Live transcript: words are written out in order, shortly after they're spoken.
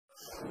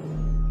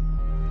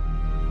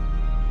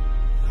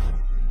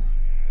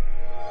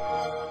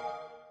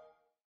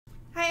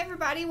Hi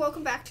everybody,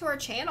 welcome back to our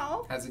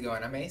channel. How's it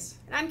going? I'm Ace.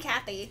 And I'm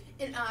Kathy.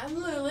 And I'm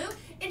Lulu.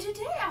 And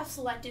today I've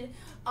selected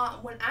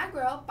When I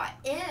Grow Up by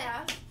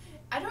NF.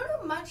 I don't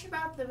know much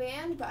about the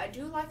band, but I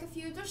do like a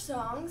few of their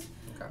songs.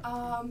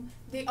 Okay.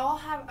 They all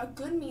have a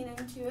good meaning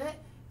to it,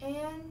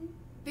 and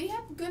they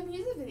have good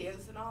music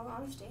videos, in all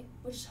honesty,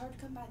 which is hard to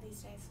come by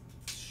these days.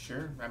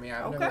 Sure. I mean,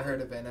 I've never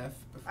heard of NF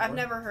before. I've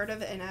never heard of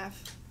NF.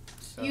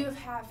 So You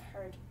have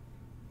heard.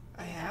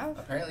 I have?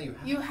 Apparently you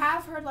have. You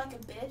have heard like a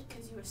bit,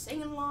 because you were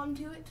singing along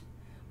to it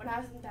when I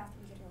was in the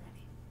bathroom getting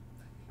ready.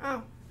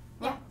 Oh.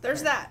 Well, Yeah.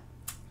 there's that.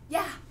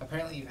 Yeah.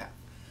 Apparently you have.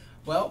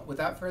 Well,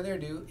 without further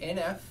ado,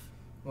 NF,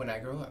 When I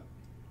Grow Up.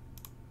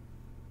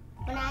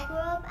 When I grow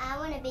up, I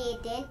want to be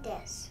a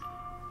dentist.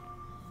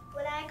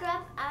 When I grow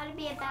up, I want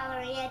to be a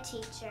ballerina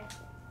teacher.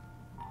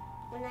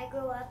 When I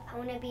grow up, I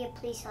want to be a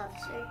police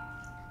officer.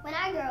 When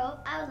I grow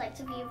up, I would like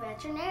to be a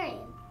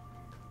veterinarian.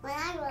 When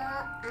I grow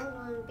up, I'm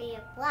going to be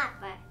a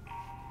blackbird.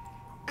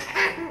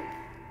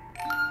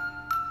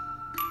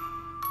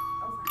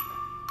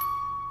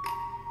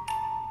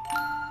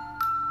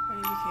 I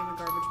became a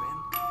garbage man.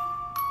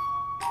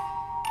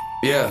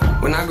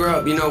 Yeah, when I grow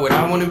up, you know what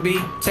I wanna be?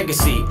 Take a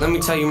seat, let me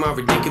tell you my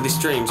ridiculous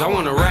dreams. I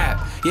wanna rap,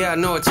 yeah, I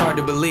know it's hard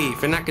to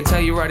believe. And I can tell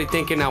you're already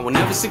thinking I will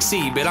never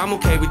succeed, but I'm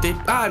okay with it,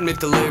 I admit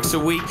the lyrics are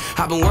weak.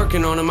 I've been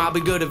working on them, I'll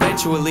be good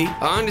eventually.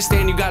 I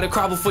understand you gotta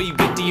crawl before you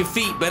get to your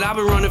feet, but I've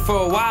been running for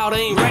a while, they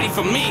ain't ready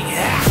for me.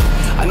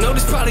 I know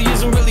this probably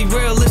isn't really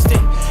realistic,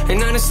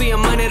 and honestly I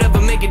might not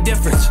ever make a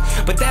difference,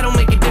 but that don't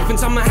make a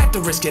difference, I'ma have to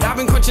risk it. I've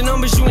been crunching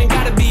numbers, you ain't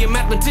gotta be a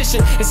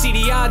mathematician, and see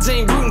the odds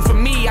ain't rooting for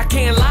me. I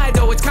can't lie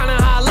though, it's kinda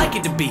how I like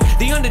it to be,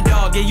 the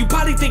underdog. Yeah, you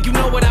probably think you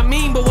know what I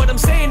mean, but what I'm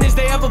saying is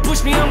they ever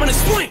push me, I'm gonna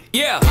swing.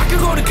 Yeah, I could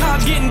go to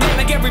college getting debt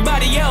like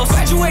everybody else,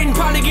 graduating,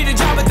 probably get a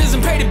job that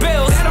doesn't pay the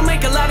bills. That don't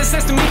make a lot of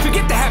sense to me,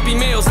 forget the happy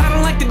meals. I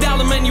don't like the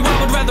dollar menu,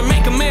 I would rather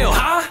make a meal.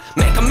 Huh?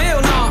 Make a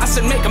meal? No, I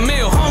said make a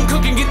meal. Home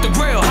cooking, get the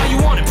grill. How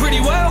you want it? Pretty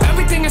well.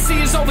 Everything I see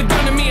is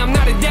overdone to me, I'm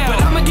not a dad,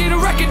 but I'ma get a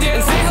record deal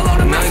and say hello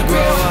to Master Grill.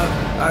 When I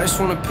grow up, I just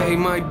wanna pay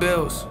my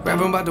bills,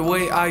 rapping about the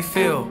way I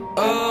feel.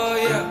 Oh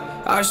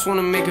yeah, I just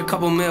wanna make a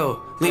couple mil,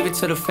 leave it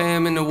to the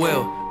fam and the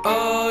will.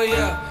 Oh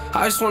yeah,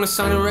 I just wanna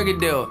sign a record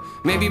deal,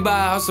 maybe buy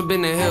a house up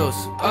in the hills.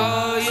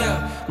 Oh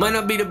yeah, might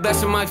not be the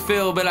best in my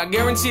field, but I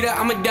guarantee that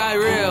I'ma die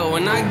real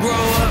when I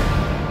grow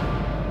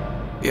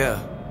up. Yeah,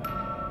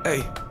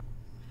 hey.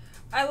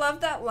 I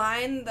love that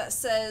line that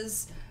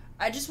says,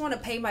 I just want to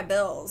pay my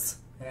bills.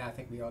 Yeah, I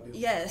think we all do.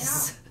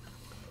 Yes.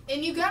 Yeah.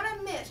 And you gotta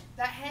admit,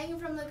 that hanging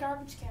from the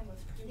garbage can was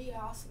pretty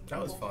awesome.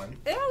 That was fun.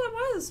 Yeah,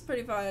 that was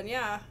pretty fun,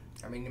 yeah.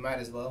 I mean, you might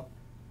as well.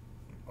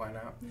 Why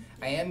not?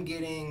 I am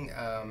getting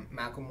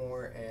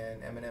Macklemore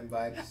and Eminem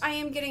vibes. I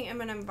am getting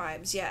Eminem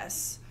vibes,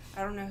 yes.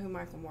 I don't know who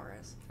Michael Moore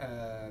is.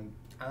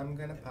 I'm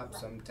gonna pop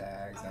some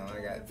tags. Now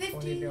I got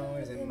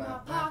 $20 in my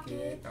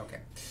pocket. Okay.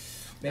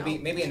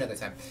 Maybe another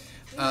time.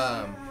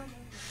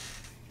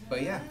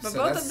 But yeah, But so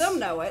both of them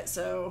know it,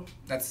 so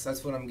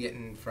that's what I'm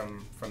getting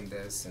from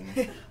this,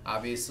 and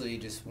obviously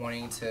just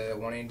wanting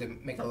to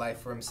make a life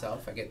for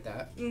himself. I get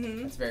that.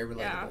 That's very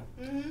relatable.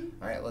 Yeah.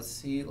 All right, let's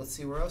see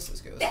where else this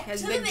goes. Back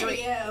has to big the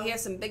video. he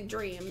has some big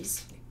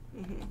dreams.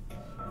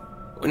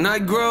 When I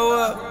grow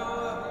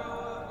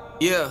up,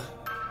 yeah,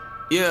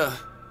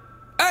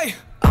 hey.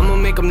 I'ma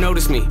make them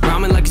notice me,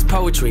 rhyming like it's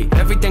poetry.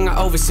 Everything I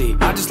oversee,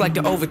 I just like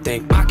to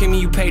overthink. Mocking me,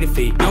 you pay the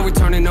fee, no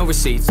returning, no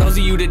receipts. Those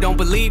of you that don't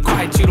believe,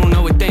 quiet, you don't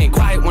know a thing.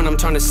 Quiet when I'm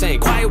trying to sing,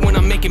 quiet when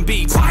I'm making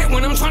beats, quiet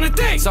when I'm trying to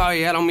think.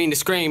 Sorry, I don't mean to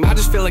scream, I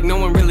just feel like no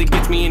one really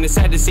gets me, and it's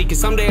sad to see, cause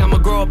someday I'ma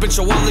grow up and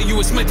show all of you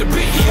it's meant to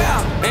be.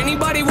 Yeah,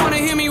 anybody wanna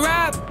hear me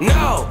rap?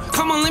 No.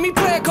 Come on, let me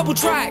play a couple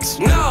tracks.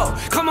 No.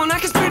 Come on, I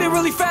can spit it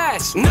really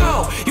fast.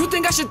 No. You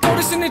think I should throw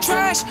this in the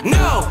trash?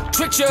 No.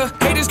 Trick ya,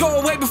 haters go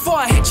away before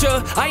I hit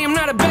ya. I am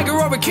not a beggar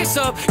or a kiss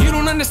up. You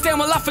don't understand,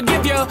 well I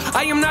forgive ya.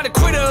 I am not a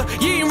quitter,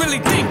 you ain't really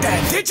think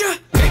that, did ya?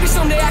 Maybe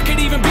someday I could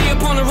even be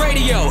up on the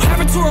radio, have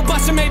a tour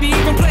bus and maybe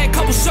even play a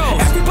couple shows.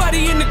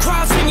 Everybody in the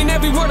crowd singing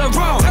every word I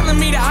wrote, telling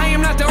me that I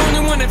am not the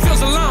only one that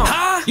feels alone.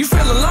 Huh? You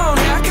feel alone?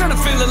 Yeah, I kinda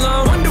feel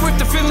alone. Wonder if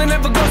the feeling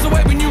ever goes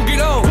away when you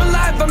get old. Will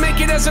I ever make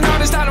it as an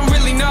artist? I don't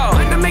really know.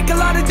 Might not make a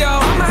lot of dough,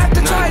 I'ma have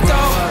to try it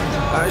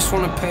though. I just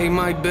wanna pay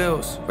my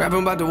bills,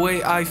 rapping about the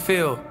way I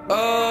feel.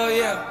 Oh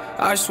yeah,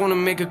 I just wanna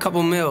make a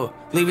couple mil,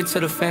 leave it to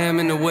the fam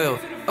and the will.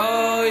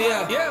 Oh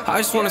yeah, I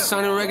just wanna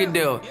sign a record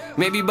deal,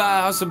 maybe buy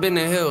a house up in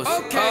the hills.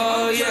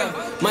 Oh yeah,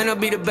 might not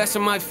be the best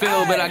in my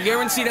field, but I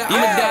guarantee that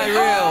I'ma die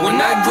real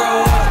when I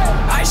grow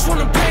up. I just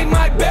wanna pay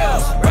my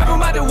bills, rapping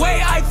about the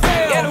way I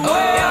feel.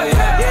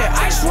 Yeah,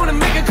 I just wanna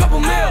make a couple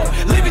mil,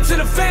 leave it to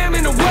the fam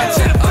and the will.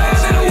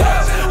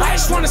 I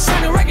just wanna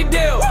sign a record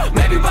deal,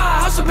 maybe buy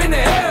a house up in the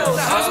hills.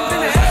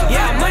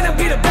 Yeah, I might not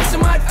be the best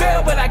in my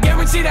field, but I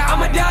guarantee that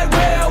I'ma die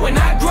real when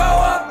I grow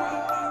up.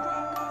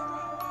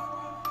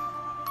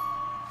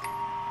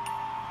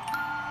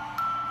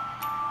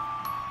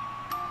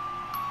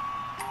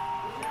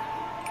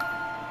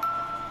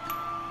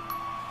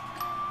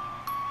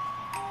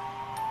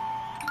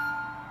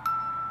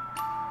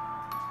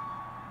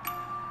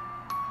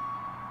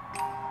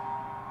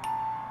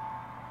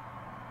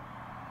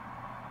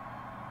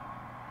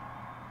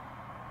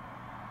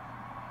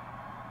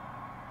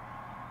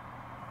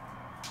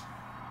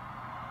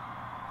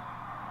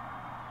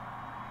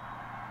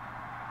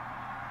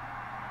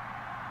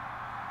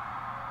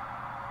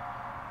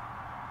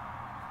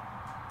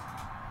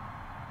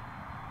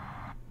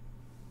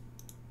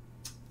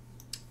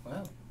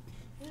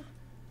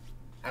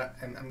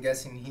 I'm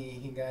guessing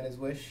he got his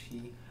wish.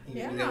 He was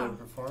able to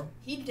perform.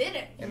 He did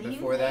it. And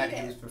before that,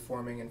 he was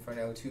performing in front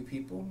of 2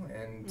 people.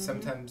 And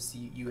sometimes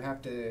you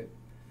have to,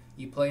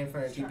 you play in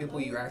front of 2 people,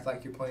 you act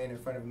like you're playing in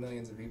front of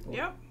millions of people.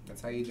 Yep.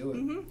 That's how you do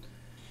it.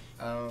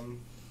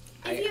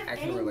 I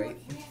can relate.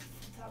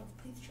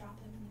 Please drop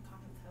them in the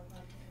comments. I would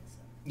love to hear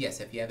some. Yes,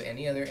 if you have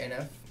any other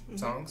NF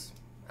songs,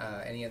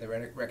 any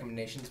other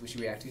recommendations we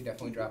should react to,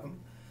 definitely drop them.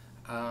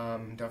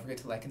 Don't forget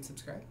to like and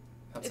subscribe.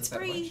 Helps us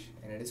out much,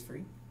 and it is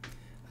free.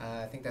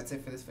 I think that's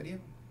it for this video.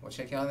 We'll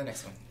check you out in the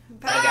next one.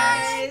 Bye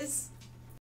guys.